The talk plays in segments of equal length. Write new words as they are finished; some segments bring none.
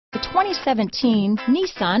2017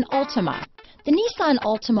 Nissan Altima. The Nissan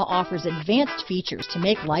Altima offers advanced features to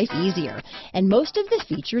make life easier, and most of the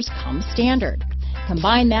features come standard.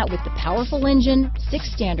 Combine that with the powerful engine,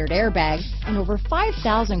 6 standard airbags, and over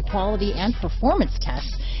 5,000 quality and performance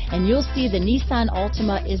tests, and you'll see the Nissan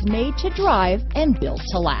Altima is made to drive and built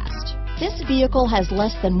to last. This vehicle has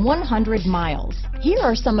less than 100 miles. Here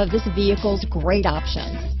are some of this vehicle's great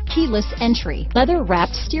options: keyless entry,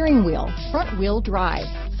 leather-wrapped steering wheel, front-wheel drive,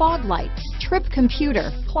 fog lights, trip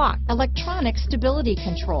computer, clock, electronic stability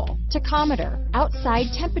control, tachometer, outside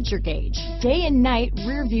temperature gauge, day and night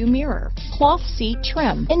rear view mirror, cloth seat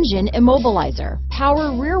trim, engine immobilizer,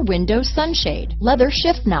 power rear window sunshade, leather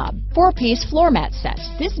shift knob, 4-piece floor mat set.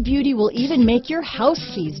 This beauty will even make your house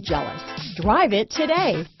keys jealous. Drive it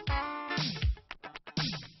today.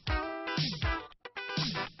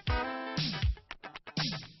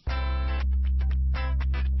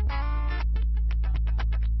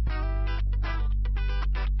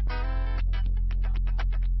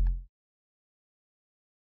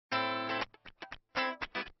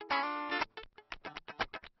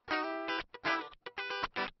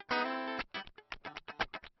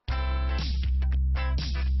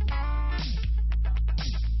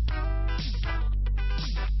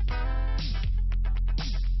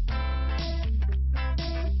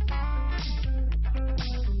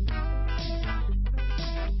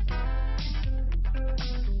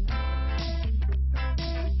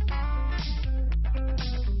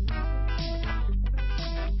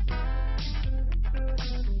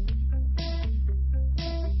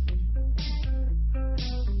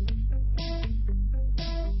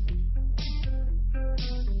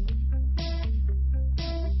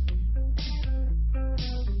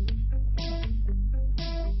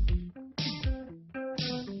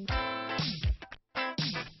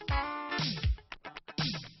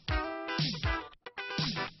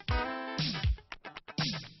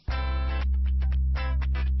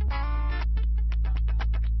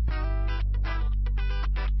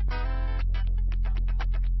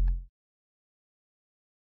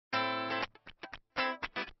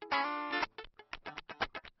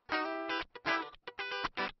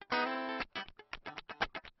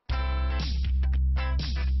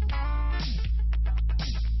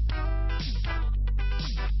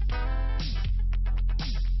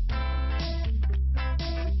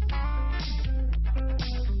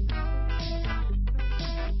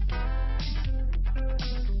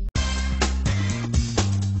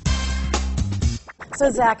 So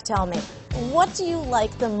Zach, tell me, what do you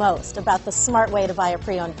like the most about the smart way to buy a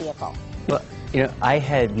pre-owned vehicle? Well, I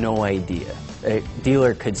had no idea a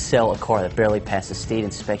dealer could sell a car that barely passed a state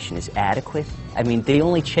inspection as adequate. I mean, they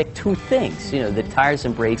only check 2 things. The tires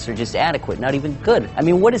and brakes are just adequate, not even good. I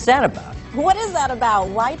mean, what is that about? What is that about?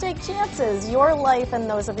 Why take chances? Your life and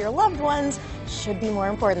those of your loved ones should be more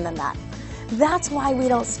important than that. That's why we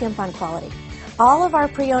don't skimp on quality. All of our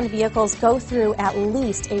pre-owned vehicles go through at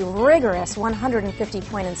least a rigorous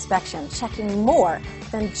 150-point inspection, checking more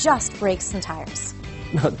than just brakes and tires.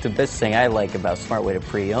 The best thing I like about Smart Way to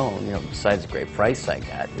Pre-Own, besides the great price I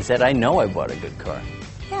got, is that I know I bought a good car.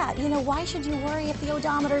 Yeah, why should you worry if the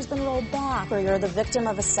odometer's been rolled back, or you're the victim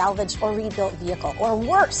of a salvaged or rebuilt vehicle, or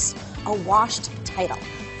worse, a washed title?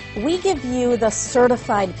 We give you the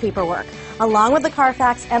certified paperwork, along with the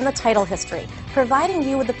Carfax and the title history, providing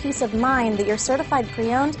you with the peace of mind that your certified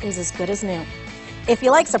pre-owned is as good as new. If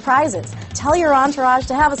you like surprises, tell your entourage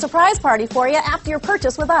to have a surprise party for you after your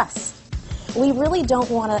purchase with us. We really don't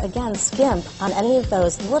want to, again, skimp on any of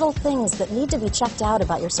those little things that need to be checked out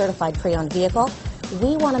about your certified pre-owned vehicle.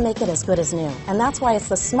 We want to make it as good as new, and that's why it's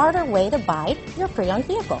the smarter way to buy your pre-owned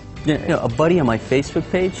vehicle. A buddy on my Facebook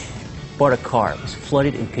page bought a car, was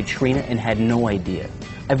flooded in Katrina, and had no idea.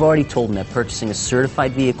 I've already told him that purchasing a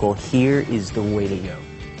certified vehicle here is the way to go.